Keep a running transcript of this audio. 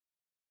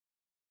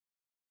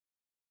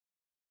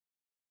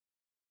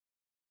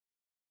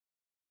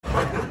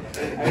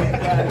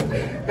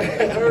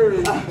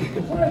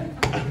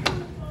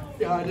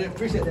Yeah, I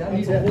appreciate that. I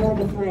need that.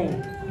 Horrible throw.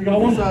 You got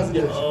one size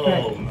good.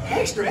 Oh, man.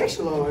 Extra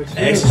large.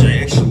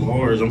 Extra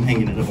large. I'm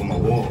hanging it up on my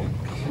wall.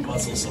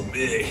 Muscles so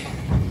big.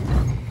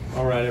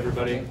 All right,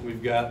 everybody.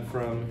 We've got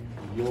from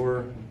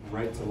your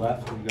right to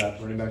left, we've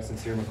got running back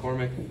Sincere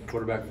McCormick,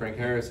 quarterback Frank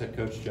Harris, head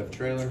coach Jeff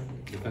Traylor,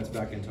 defense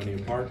back Antonio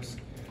Parks.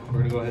 We're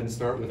going to go ahead and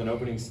start with an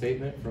opening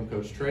statement from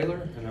Coach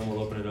Traylor, and then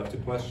we'll open it up to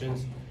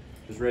questions.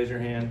 Just raise your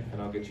hand,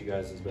 and I'll get you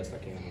guys as best I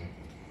can.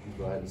 You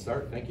go ahead and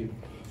start. Thank you.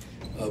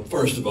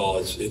 First of all,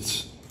 it's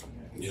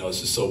you know, it's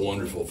just so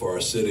wonderful for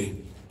our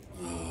city.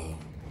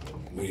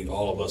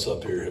 All of us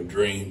up here have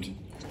dreamed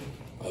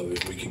of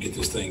if we could get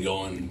this thing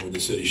going, where the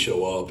city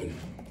show up,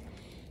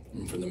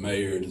 and from the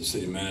mayor to the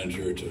city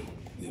manager to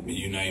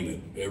you name it,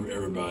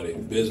 everybody,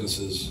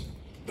 businesses,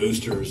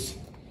 boosters,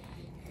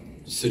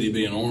 city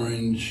being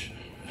orange,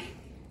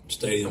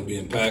 stadium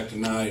being packed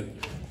tonight.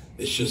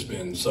 It's just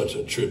been such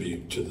a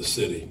tribute to the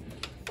city.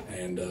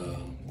 And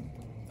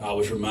I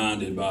was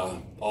reminded by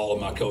all of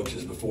my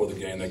coaches before the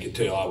game, they could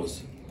tell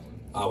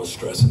I was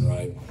stressing,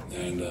 right?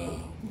 And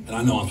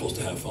I know I'm supposed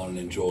to have fun and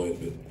enjoy it,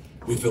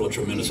 but we feel a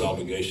tremendous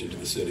obligation to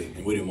the city,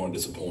 and we didn't want to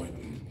disappoint.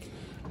 And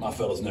my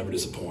fellas never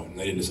disappoint, and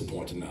they didn't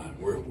disappoint tonight.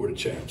 We're the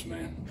champs,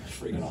 man. It's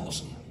freaking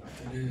awesome.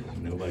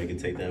 Nobody can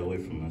take that away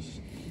from us.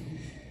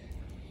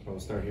 We'll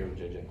start here with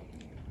JJ.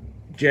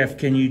 Jeff,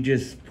 can you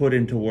just put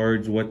into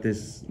words what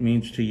this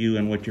means to you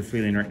and what you're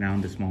feeling right now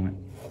in this moment?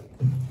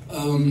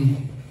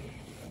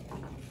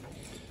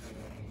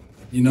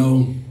 You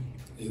know,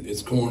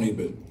 it's corny,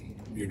 but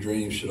your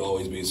dreams should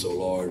always be so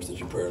large that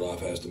your prayer life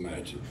has to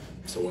match it.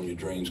 So when your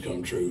dreams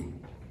come true,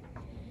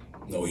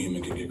 no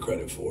human can get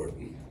credit for it.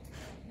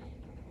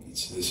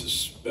 This is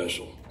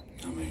special.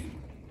 I mean,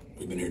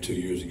 we've been here 2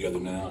 years together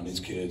now, and these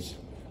kids,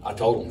 I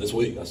told them this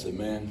week, I said,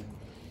 man,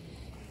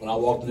 when I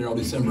walked in there on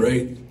December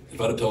 8th,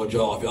 if I'd have told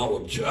y'all, if y'all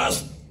will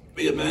just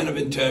be a man of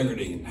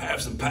integrity and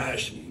have some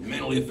passion,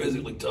 mentally and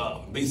physically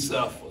tough, be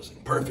selfless,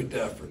 and perfect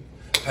effort,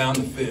 pound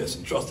the fist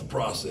and trust the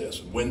process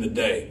and win the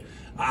day,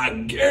 I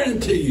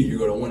guarantee you're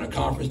going to win a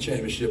conference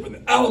championship, and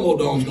the Alamo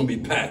Dome's going to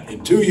be packed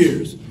in 2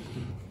 years.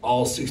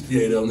 All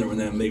 68 of them that were in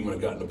that meeting when I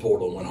got in the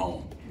portal and went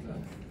home.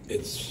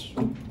 It's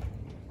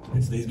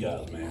these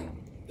guys, man.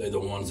 They're the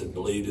ones that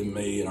believed in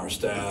me and our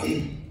staff.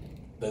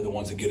 They're the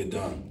ones that get it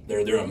done.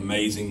 They're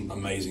amazing,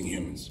 amazing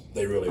humans.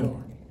 They really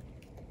are.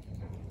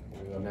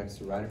 We'll go next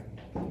to Ryder.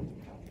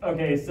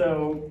 Okay,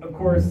 so of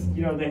course,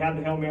 you know, they have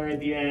the Hail Mary at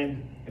the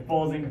end. It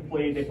falls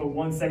incomplete. They put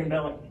 1 second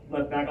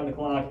left back on the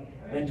clock.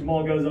 And then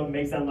Jamal goes up and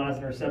makes that last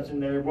interception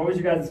there. What was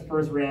your guys'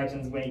 first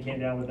reactions when he came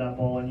down with that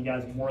ball and you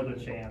guys were the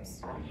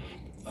champs?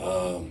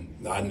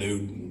 I knew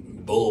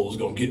Bull was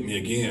going to get me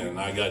again, and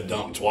I got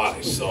dumped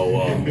twice. So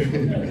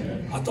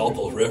I thought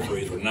those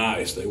referees were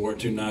nice. They weren't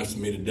too nice to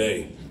me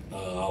today.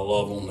 I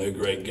love them. They're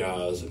great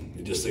guys. And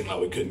it just seemed like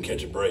we couldn't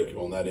catch a break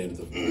on that end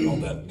of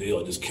on that deal.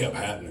 It just kept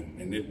happening.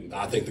 And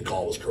I think the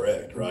call was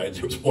correct, right?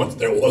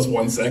 There was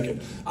 1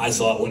 second. I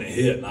saw it when it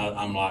hit, and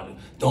I'm like,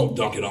 don't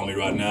dunk it on me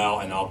right now.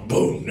 And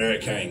boom, there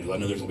it came, because I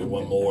knew there was going to be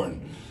one more.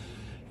 And,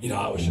 you know,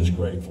 I was just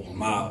grateful.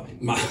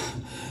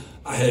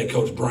 I had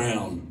Coach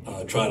Brown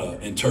try to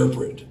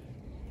interpret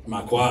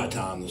my quiet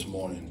time this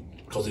morning,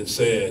 because it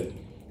said,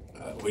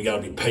 we got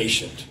to be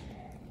patient.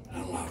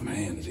 And I'm like,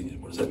 man,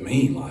 what does that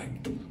mean? Like,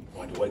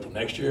 I have to wait till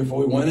next year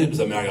before we win it? Does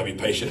that mean I got to be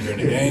patient during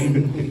the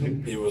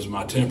game? It was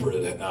my temper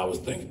that I was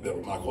thinking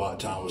that my quiet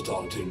time was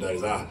talking to today.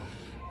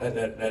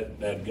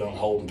 That gun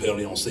holding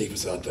penalty on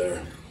Cephas out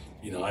there,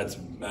 you know, I was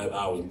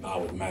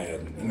mad.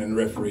 And then the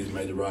referees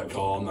made the right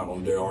call. I'm not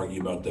going to dare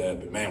argue about that.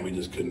 But, man, we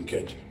just couldn't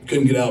catch it. We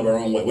couldn't get out of our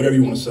own way. Whatever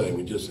you want to say.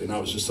 And I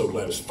was just so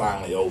glad it was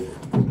finally over,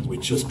 because we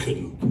just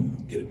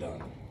couldn't get it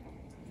done.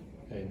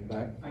 Okay,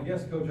 back. I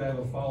guess, Coach, I have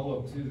a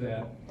follow-up to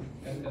that.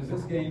 As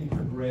this game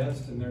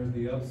progressed and there's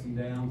the ups and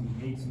downs and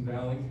peaks and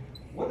valleys,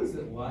 what is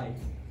it like?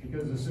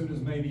 Because as soon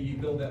as maybe you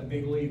build that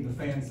big lead, the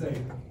fans say,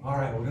 all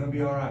right, we're going to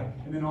be all right.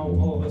 And then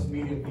all of us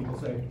media people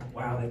say,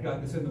 wow, they've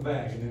got this in the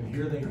bag. And then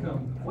here they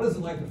come. What is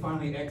it like to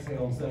finally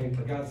exhale and say,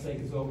 for God's sake,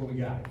 it's over, we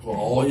got it? Well,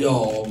 all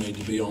y'all need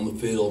to be on the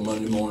field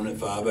Monday morning at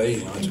 5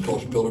 a.m. It's a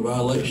culture pillar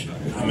violation.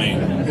 I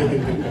mean,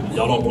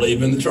 y'all don't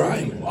believe in the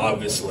triangle,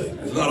 obviously.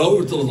 It's not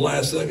over until the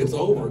last second it's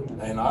over.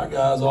 And our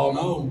guys all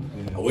know.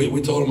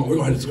 We told them we're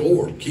going to have to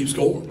score, keep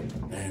scoring.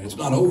 And it's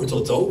not over until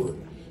it's over.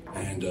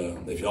 And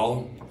if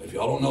y'all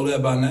don't know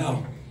that by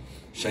now,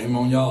 shame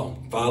on y'all.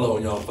 Follow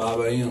on y'all 5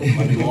 a.m.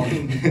 Monday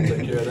morning.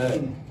 Take care of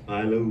that.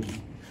 Hello.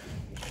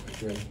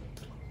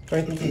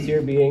 Frank and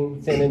Sincere,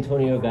 being San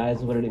Antonio guys,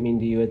 what did it mean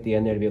to you at the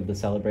end there to be able to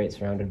celebrate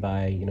surrounded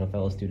by, you know,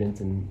 fellow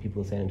students and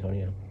people of San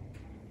Antonio?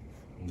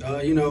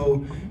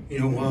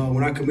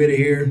 When I committed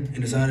here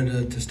and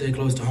decided to stay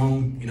close to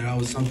home, you know, that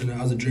was something that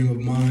was a dream of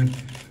mine.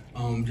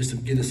 Just to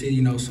get to see,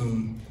 you know,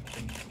 some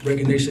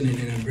recognition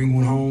and bring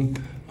one home.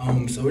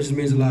 So it just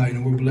means a lot. You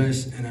know, we're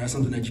blessed, and that's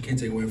something that you can't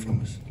take away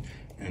from us.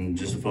 And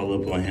just to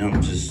follow up on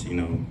him, just,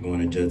 going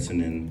to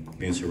Judson and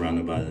being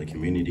surrounded by the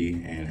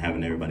community and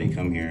having everybody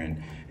come here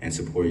and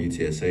support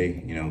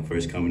UTSA.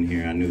 First coming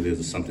here, I knew there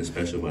was something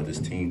special about this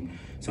team,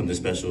 something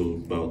special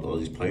about all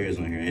these players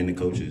on here and the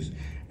coaches.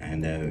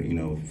 And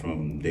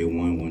from day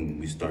one when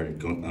we started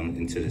going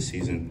into the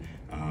season,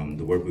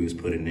 the work we was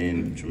putting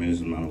in,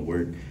 tremendous amount of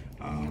work,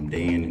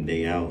 day in and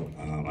day out,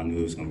 I knew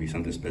it was going to be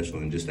something special.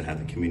 And just to have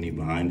the community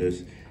behind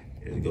us,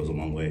 it goes a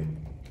long way.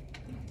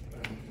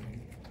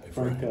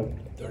 Frank,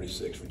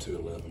 36 for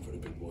 211 for the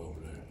big boy over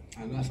there.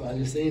 That's why I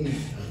just seen it.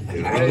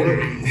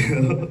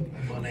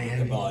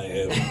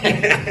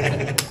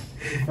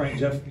 Frank,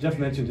 Jeff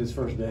mentioned his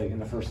first day in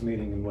the first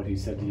meeting and what he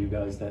said to you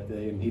guys that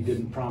day, and he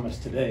didn't promise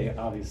today,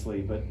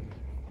 obviously, but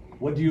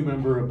what do you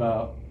remember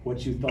about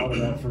what you thought of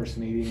that first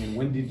meeting, and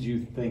when did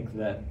you think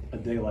that a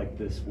day like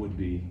this would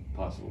be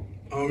possible?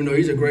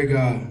 He's a great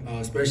guy,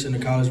 especially in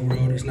the college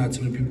world. There's not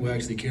too many people who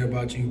actually care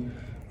about you.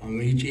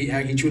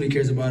 He truly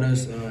cares about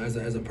us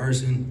as a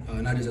person,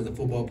 not just as a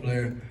football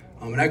player,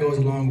 and that goes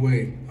a long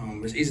way.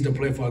 It's easy to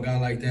play for a guy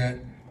like that.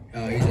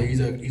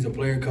 He's a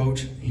player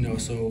coach,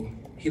 so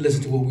he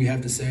listens to what we have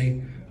to say.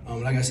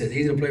 Like I said, it's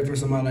easy to play for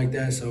somebody like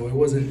that, so it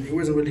wasn't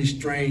really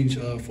strange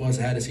for us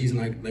to have a season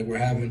like we're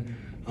having,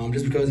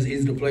 just because it's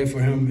easy to play for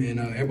him and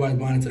everybody's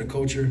buying into the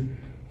culture.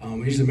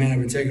 He's a man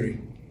of integrity.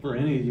 For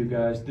any of you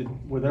guys,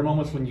 were there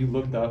moments when you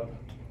looked up,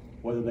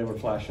 whether they were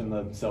flashing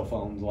the cell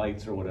phones,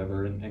 lights, or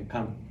whatever, and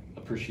kind of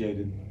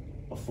appreciated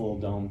a full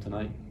dome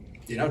tonight?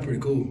 Yeah, that was pretty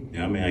cool.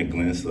 Yeah, I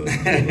glanced up.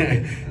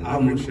 I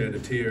almost shed a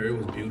tear. It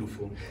was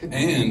beautiful.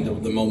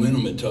 And the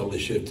momentum had totally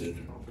shifted.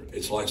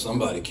 It's like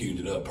somebody queued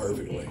it up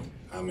perfectly.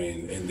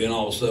 And then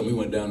all of a sudden we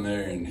went down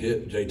there and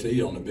hit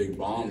JT on the big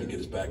bomb to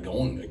get us back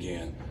going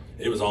again.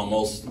 It was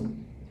almost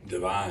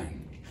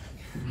divine.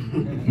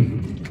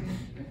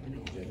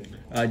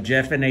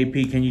 Jeff and AP,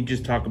 can you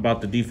just talk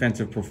about the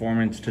defensive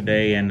performance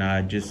today and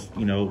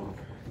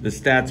the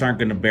stats aren't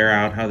going to bear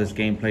out how this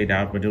game played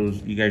out, but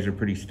you guys are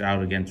pretty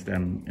stout against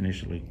them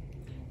initially.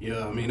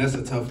 Yeah, that's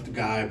a tough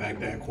guy back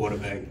there,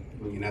 quarterback.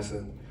 That's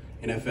an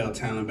NFL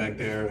talent back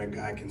there. That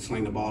guy can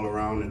sling the ball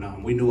around,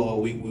 and we knew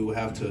all week we would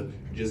have to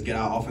just get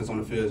our offense on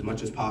the field as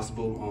much as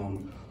possible.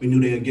 We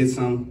knew they'd get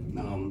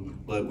some,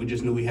 but we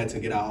just knew we had to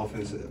get our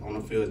offense on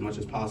the field as much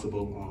as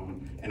possible.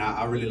 And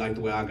I really liked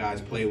the way our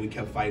guys played. We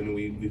kept fighting.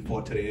 We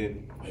fought to the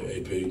end. Hey,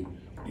 AP,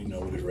 you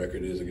know what his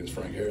record is against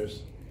Frank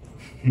Harris?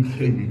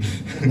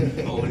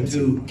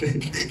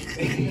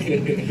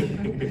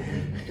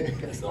 0-2.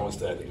 That's the only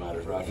stat that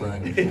matters, right,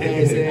 Frank?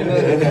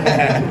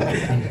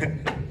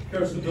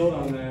 Coach, to build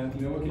on that,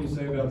 what can you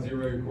say about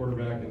Zero, your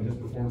quarterback, and his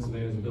performance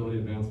today, his ability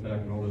to bounce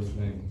back and all those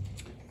things?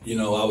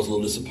 I was a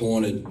little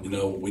disappointed.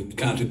 We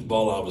kind of took the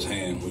ball out of his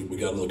hand. We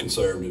got a little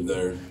conservative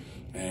there.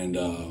 And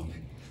I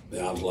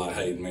was like,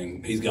 hey,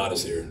 man, he's got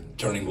us here.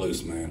 Turn him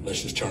loose, man.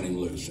 Let's just turn him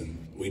loose.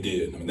 And we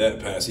did. That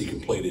pass he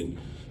completed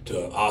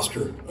to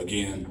Oscar,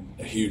 again,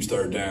 a huge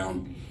third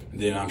down.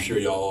 And then I'm sure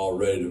y'all all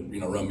ready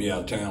to, run me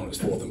out of town. It's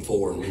 4th and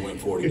 4, and we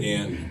went for it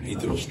again. He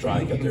threw a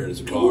strike up there to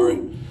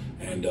Zakari.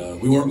 And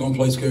we weren't going to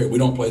play scared. We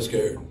don't play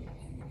scared.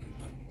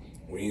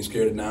 We ain't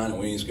scared of 9, and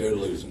we ain't scared of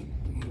losing.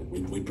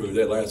 We proved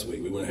that last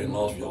week. We went ahead and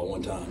lost for y'all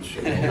one time.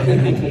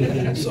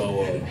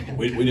 So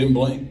we didn't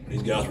blink.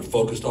 These guys were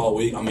focused all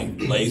week.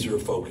 Laser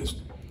focused.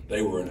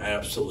 They were an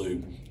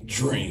absolute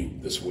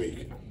dream this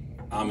week.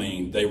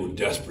 They were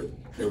desperate.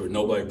 There was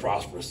nobody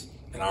prosperous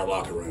in our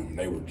locker room.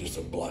 They were just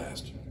a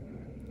blast.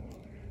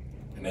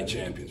 And they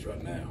champions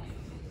right now.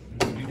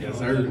 Yes,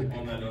 sir.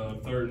 On that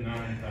 3rd and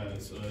 9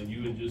 pass,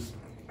 you had just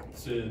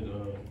said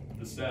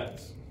the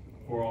stats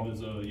for all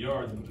his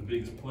yards, but the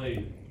biggest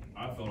play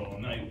I felt all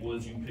night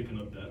was you picking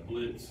up that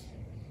blitz.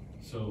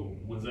 So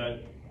was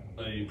that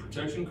a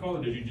protection call,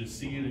 or did you just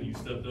see it and you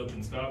stepped up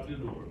and stopped it,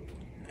 or?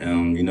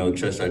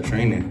 Trust our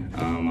training.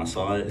 I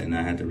saw it and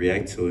I had to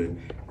react to it.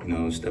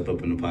 Step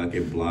up in the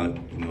pocket, block,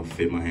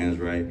 fit my hands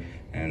right,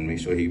 and make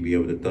sure he'd be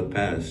able to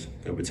pass.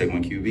 Gotta protect my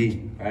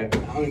QB, right? I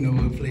don't know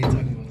what play you're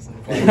talking about. So.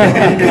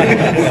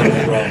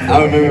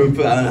 I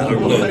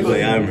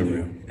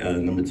remember.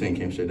 Number 10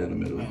 came straight down the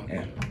middle.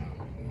 Yeah.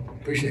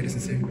 Appreciate it,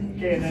 sincere.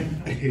 Okay, and then,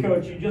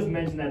 Coach, you just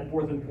mentioned that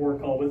 4th and 4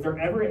 call. Was there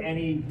ever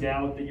any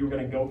doubt that you were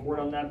going to go for it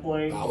on that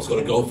play? I was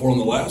going to go for it on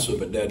the last one,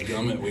 but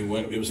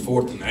dadgummit, it was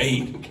 4th and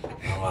 8.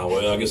 I'm like,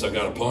 well, I guess I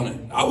got to punt it.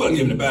 I wasn't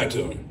giving it back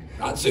to him.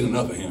 I'd seen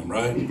enough of him,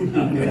 right? We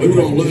were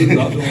going to lose.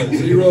 I was going to let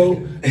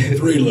 0 and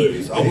 3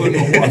 lose. I wasn't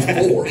going to watch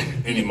 4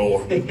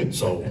 anymore.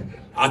 So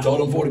I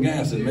told him before the game,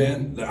 I said,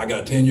 man, I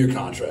got a 10-year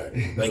contract.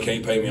 They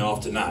can't pay me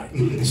off tonight.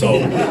 So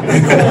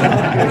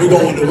we're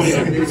going to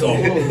win. So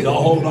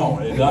y'all hold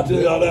on. Did I tell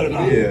y'all that or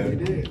not? Yeah.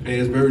 Hey,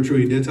 it's very true.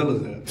 He did tell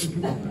us that.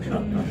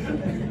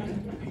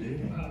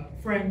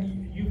 Frank,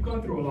 you've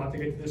gone through a lot to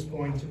get to this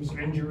point in terms of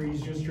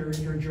injuries, just your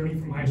journey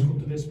from high school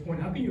to this point.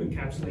 How can you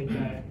encapsulate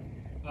that?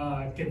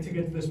 Get to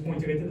this point,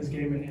 to get to this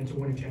game and to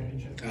win a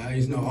championship?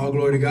 All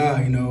glory to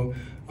God.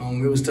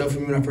 It was tough for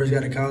me when I first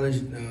got to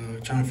college,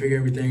 trying to figure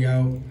everything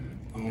out.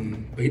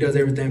 But he does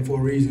everything for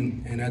a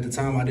reason. And at the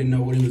time, I didn't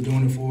know what he was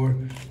doing it for.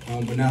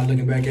 But now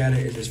looking back at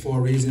it, it's for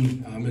a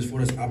reason. It's for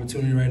this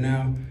opportunity right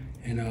now.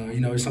 And,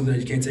 it's something that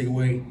you can't take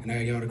away. And I got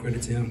to give all the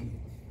credit to him.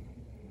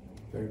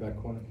 Very back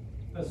corner.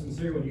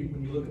 Sincere, when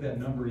you look at that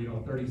number,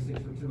 36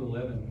 for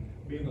 211,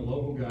 being the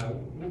local guy,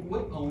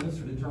 what onus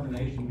or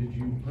determination did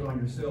you put on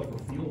yourself or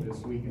feel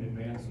this week in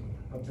advance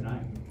of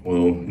tonight?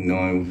 Well,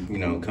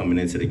 knowing, coming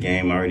into the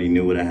game, I already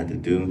knew what I had to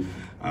do.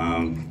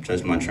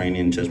 Trust my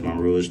training, trust my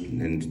rules,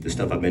 and the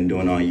stuff I've been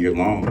doing all year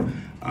long.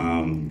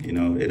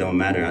 It don't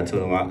matter. I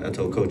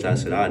told Coach, I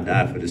said, I'll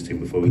die for this team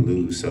before we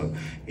lose. So,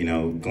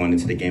 going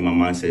into the game, my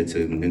mindset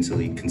to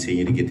mentally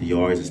continue to get the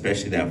yards,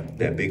 especially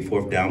that big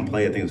fourth down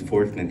play. I think it was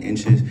 4th and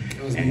inches.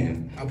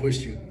 I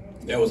pushed you.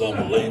 That was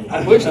unbelievable.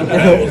 I pushed him.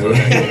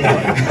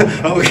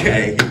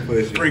 Okay.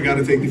 Frank got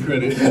to take the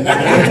credit.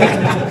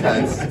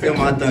 I feel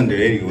my thunder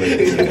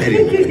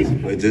anyways.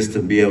 But just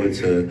to be able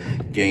to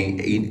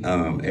gain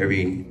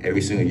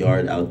every single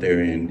yard out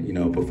there and,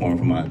 perform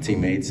for my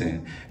teammates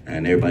and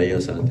everybody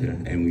else out there.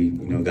 And we,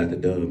 got the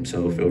dub,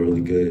 so I feel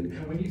really good.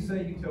 And when you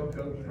say you tell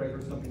Coach Traylor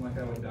something like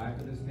I would die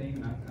for this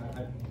team, and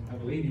I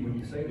believe you when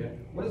you say that,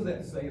 what does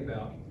that say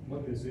about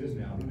what this is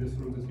now, who this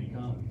group has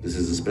become? This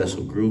is a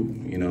special group,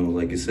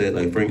 like you said,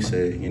 like Frank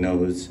said,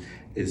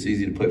 it's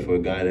easy to play for a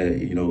guy that,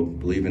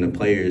 believe in the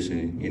players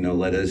and,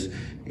 let us,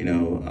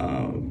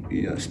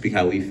 speak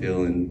how we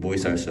feel and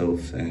voice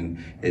ourselves.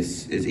 And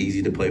it's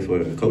easy to play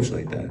for a coach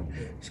like that.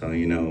 So,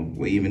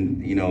 we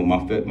even,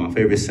 my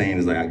favorite saying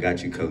is like, I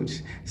got you,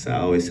 coach. So I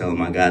always tell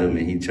him I got him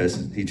and he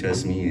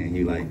trusts me and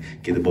he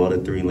get the ball to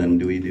 3 and let him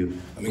do what he do.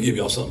 Let me give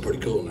y'all something pretty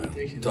cool now.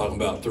 Talking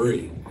about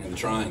 3 in the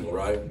triangle,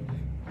 right?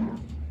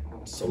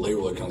 So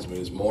Leroy comes to me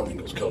this morning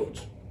and goes,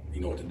 Coach,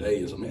 you know what today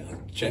is? A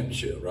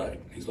championship, right?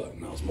 He's like,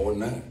 no, it's more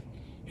than that.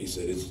 He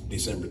said, it's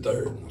December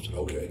 3rd. I said,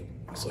 okay.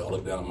 So I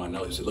looked down at my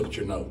notes. He said, look at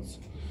your notes.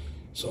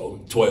 So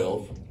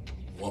 12,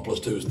 1 plus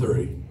 2 is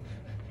 3,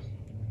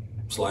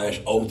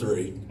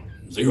 /03,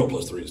 0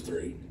 plus 3 is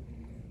 3,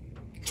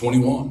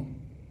 21,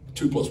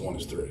 2 plus 1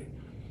 is 3.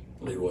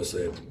 Leroy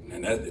said,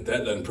 and if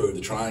that doesn't prove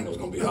the triangle's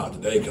going to be hot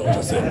today, Coach.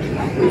 I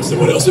said,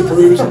 what else it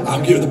proves?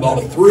 I'm giving the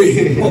ball to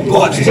 3 on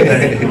bunch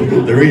today.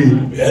 3.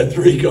 We had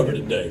 3 covered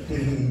today.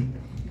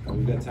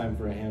 We've got time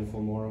for a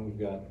handful more. We've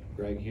got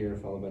Greg here,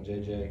 followed by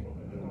JJ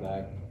in the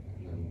back.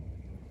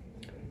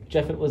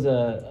 Jeff, it was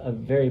a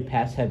very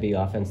pass-heavy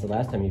offense the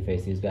last time you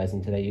faced these guys,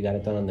 and today you got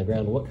it done on the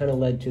ground. What kind of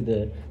led to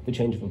the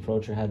change of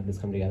approach, or how did this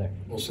come together?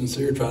 Well,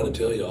 Sincere tried to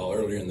tell y'all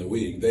earlier in the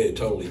week, they had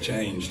totally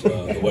changed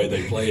the way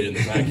they played in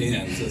the back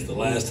end since the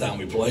last time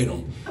we played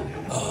them.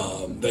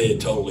 They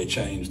had totally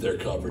changed their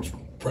coverage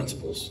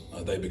principles.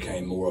 They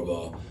became more of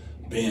a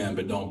bend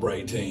but don't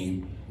break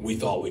team. We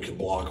thought we could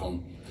block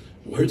them.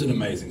 Well, here's an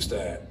amazing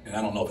stat, and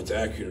I don't know if it's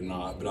accurate or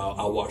not, but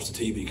I watch the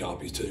TV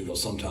copies too,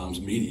 because sometimes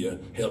media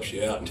helps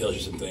you out and tells you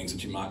some things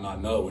that you might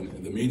not know.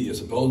 And the media,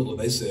 supposedly,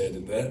 they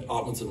said that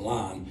offensive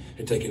line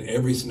had taken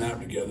every snap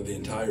together the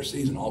entire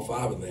season, all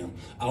 5 of them.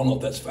 I don't know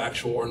if that's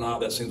factual or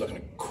not. That seems like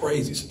a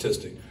crazy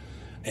statistic.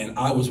 And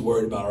I was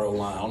worried about our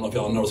O-line. I don't know if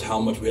y'all noticed how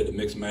much we had to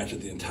mix match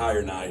it the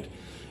entire night.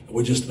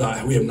 We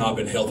have not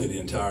been healthy the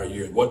entire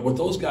year. What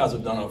those guys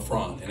have done up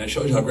front, and it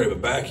shows you how great of a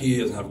back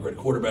he is and how great a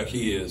quarterback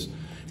he is.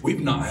 We've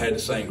not had the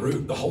same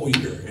group the whole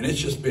year, and it's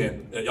just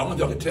been, y'all know if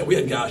y'all can tell, we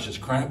had guys just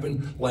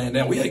cramping, laying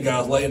down. We had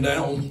guys laying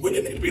down. We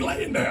didn't need to be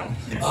laying down.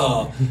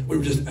 We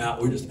were just out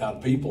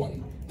of people,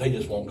 and they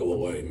just won't go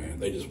away, man.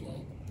 They just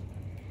won't.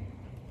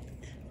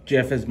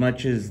 Jeff, as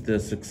much as the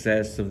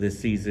success of this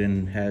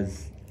season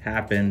has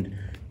happened,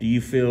 do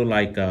you feel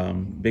like,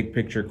 big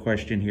picture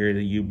question here,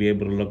 that you'll be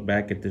able to look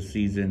back at this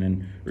season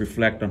and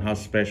reflect on how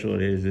special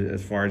it is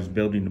as far as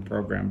building the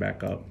program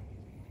back up?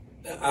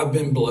 I've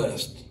been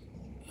blessed.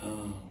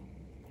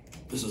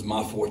 This is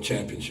my 4th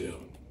championship.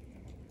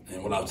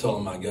 And what I'm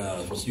telling my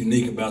guys, what's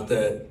unique about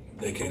that,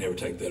 they can't ever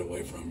take that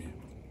away from you.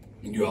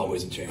 I mean, you're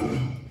always a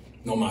champion,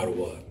 no matter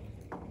what.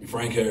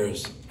 Frank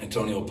Harris,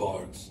 Antonio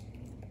Parks,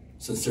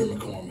 Sincere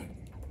McCormick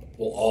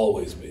will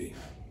always be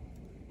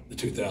the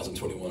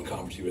 2021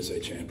 Conference USA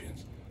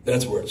champions.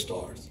 That's where it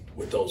starts,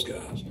 with those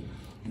guys.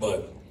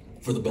 But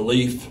for the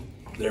belief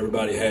that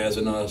everybody has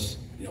in us,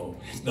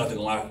 it's nothing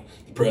like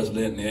the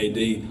president and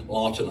the AD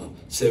launching a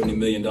 $70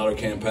 million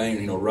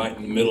campaign, right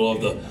in the middle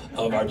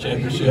of our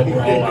championship.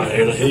 We're all out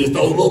here. He just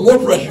throws a little more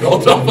pressure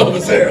on top of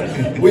us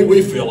there.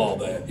 We feel all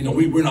that.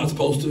 We're not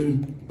supposed to,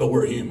 but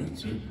we're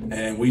humans.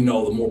 And we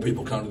know the more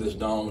people come to this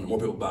dome, and the more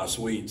people buy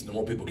suites, and the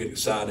more people get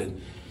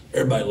excited,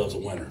 everybody loves a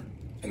winner.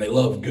 And they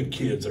love good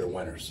kids that are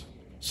winners.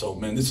 So,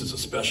 man, this is a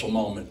special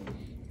moment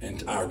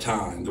in our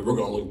time that we're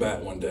going to look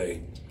back one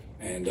day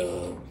and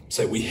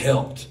say we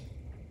helped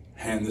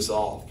hand this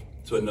off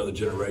to another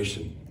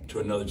generation,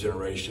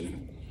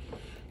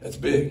 That's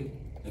big.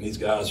 And these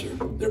guys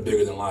they're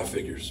bigger than life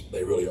figures.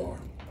 They really are.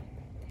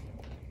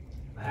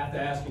 I have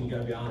to ask you, you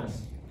gotta be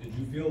honest, did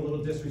you feel a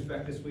little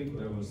disrespect this week,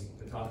 whether it was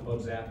the talk about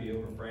Zappy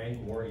over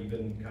Frank or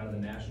even kind of the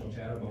national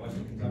chatter about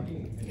Western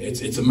Kentucky?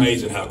 It's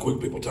amazing how quick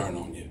people turn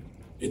on you.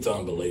 It's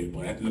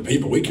unbelievable. And the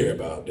people we care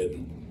about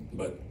didn't.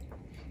 But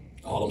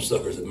all them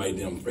suckers that made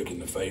them freaking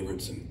the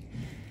favorites and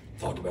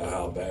talked about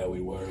how bad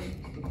we were.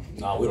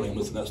 No, we don't even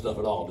listen to that stuff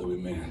at all, do we,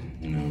 man?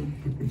 No.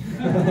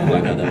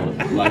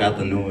 Block out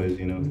the noise,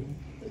 you know.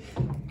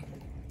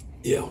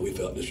 Yeah, we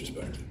felt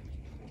disrespected.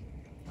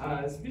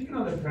 Speaking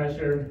on the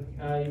pressure,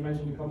 you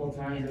mentioned a couple of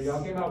times that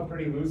y'all came out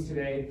pretty loose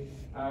today.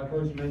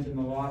 Coach mentioned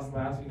the loss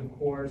last week, of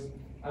course.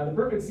 The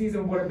perfect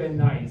season would have been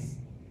nice,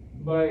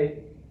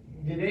 but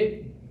did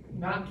it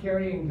not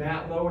carrying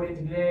that load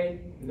into today?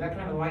 Did that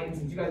kind of lighten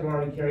since you guys were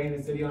already carrying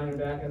the city on your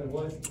back as it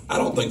was? I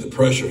don't think the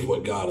pressure is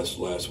what got us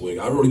last week.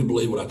 I really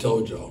believe what I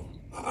told y'all.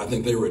 I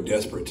think they were a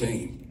desperate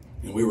team,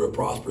 and we were a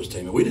prosperous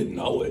team, and we didn't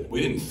know it.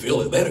 We didn't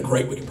feel it. They had a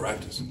great week of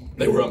practice.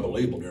 They were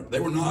unbelievable. They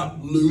were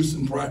not loose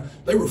in practice.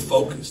 They were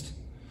focused.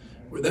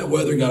 That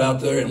weather got out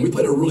there, and we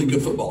played a really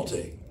good football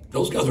team.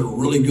 Those guys are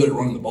really good at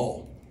running the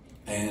ball,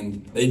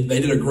 and they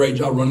did a great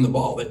job running the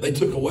ball. They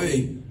took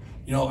away,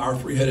 our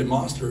three-headed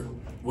monster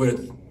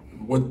with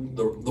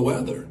the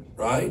weather,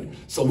 right?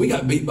 So we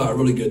got beat by a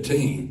really good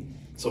team.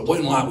 So it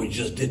wasn't like we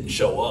just didn't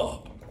show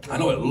up. I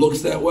know it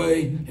looks that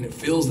way and it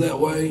feels that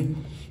way,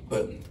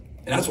 and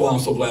that's why I'm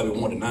so glad we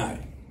won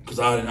tonight. Because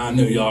I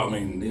knew y'all,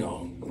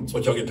 it's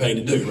what y'all get paid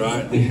to do,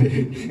 right?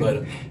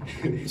 But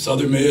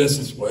Southern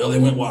Miss, they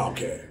went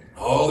Wildcat.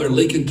 Oh, they're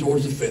leaking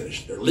towards the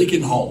finish. They're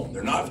leaking home.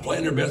 They're not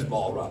playing their best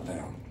ball right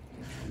now.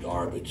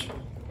 Garbage.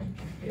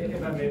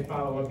 If I may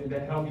follow up, did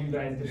that help you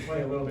guys to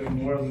play a little bit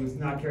more loose,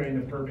 not carrying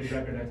the perfect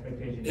record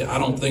expectations? Yeah, I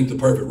don't think the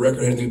perfect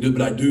record had anything to do,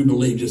 but I do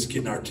believe just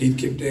getting our teeth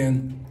kicked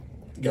in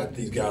got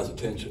these guys'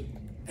 attention.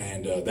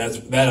 And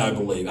that I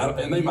believe.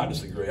 And they might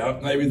disagree.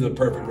 Maybe the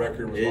perfect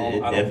record was wrong.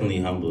 It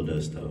definitely humbled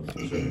us, though, for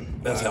sure.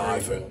 That's how I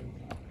felt.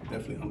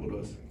 Definitely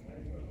humbled us.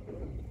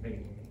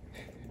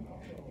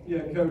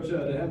 Yeah, Coach,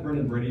 to have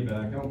Brendan Brady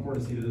back, how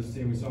important is he to this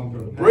team? We saw him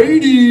throw the pass.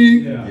 Brady!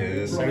 Yeah.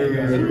 Yes, sir.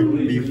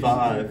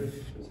 B5.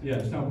 Yeah,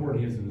 just how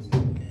important he is to this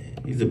team.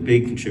 He's a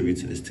big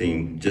contributor to this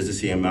team. Just to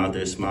see him out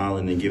there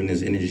smiling and giving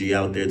his energy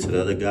out there to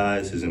the other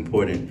guys is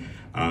important.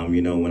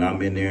 When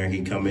I'm in there,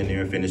 he come in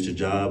there and finish the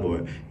job,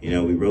 or,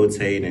 we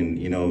rotate and,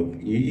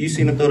 you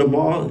seen him throw the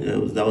ball.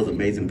 That was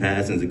amazing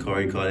pass, and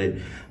Zakari caught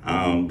it.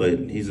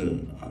 But he's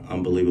an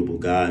unbelievable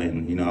guy,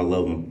 and, I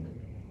love him.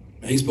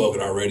 He spoke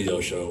at our radio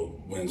show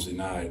Wednesday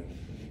night.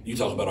 You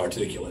talk about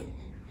articulate.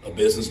 A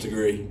business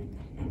degree.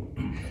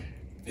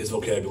 His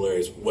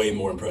vocabulary is way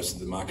more impressive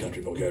than my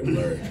country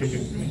vocabulary.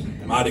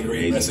 My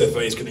degree in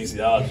SFA is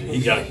kinesiology. He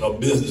got a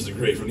business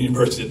degree from the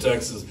University of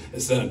Texas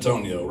at San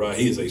Antonio, right?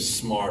 He is a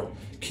smart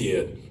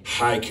kid,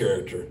 high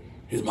character.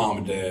 His mom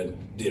and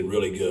dad did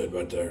really good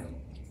right there.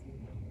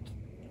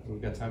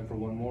 We've got time for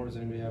one more. Does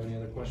anybody have any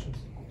other questions?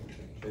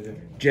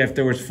 Jeff,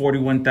 there was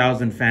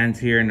 41,000 fans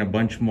here and a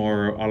bunch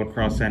more all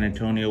across San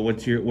Antonio.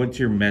 What's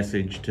your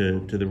message to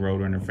the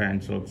Roadrunner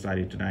fans so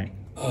excited tonight?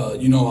 I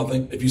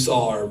think if you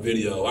saw our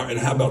video, and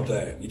how about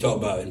that? You talk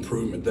about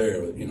improvement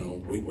there.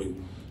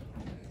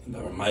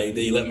 My AD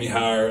let me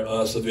hire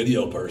us a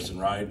video person,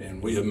 right?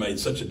 And we have made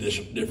such a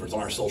difference on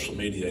our social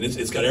media. And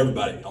it's got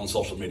everybody on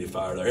social media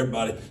fired up.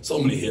 Everybody, so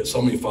many hits,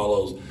 so many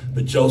follows.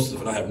 But Joseph,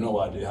 and I have no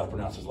idea how to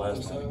pronounce his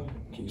last name.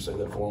 Can you say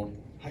that for him?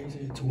 How you say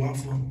it?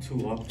 Tuafa.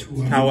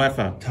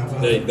 Tauefa.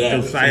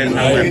 Josiah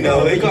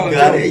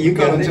Tauefa. You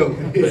call him Joe.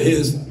 But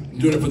his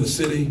doing it for the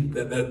city,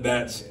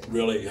 that's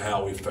really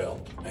how we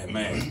felt. And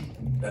man,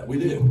 that we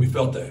did. We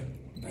felt that.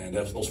 And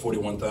that's those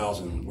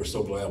 41,000. We're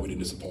so glad we didn't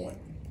disappoint.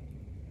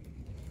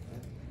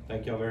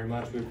 Thank y'all very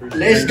much. We appreciate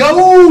Let's it.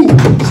 go!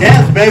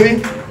 Champs,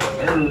 baby.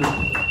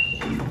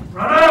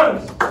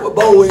 Runners! What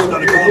bowl we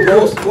headed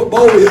to? What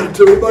bowl we headed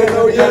to? Everybody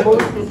know yet?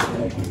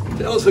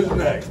 Tell us who's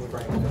next.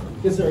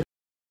 Yes, sir.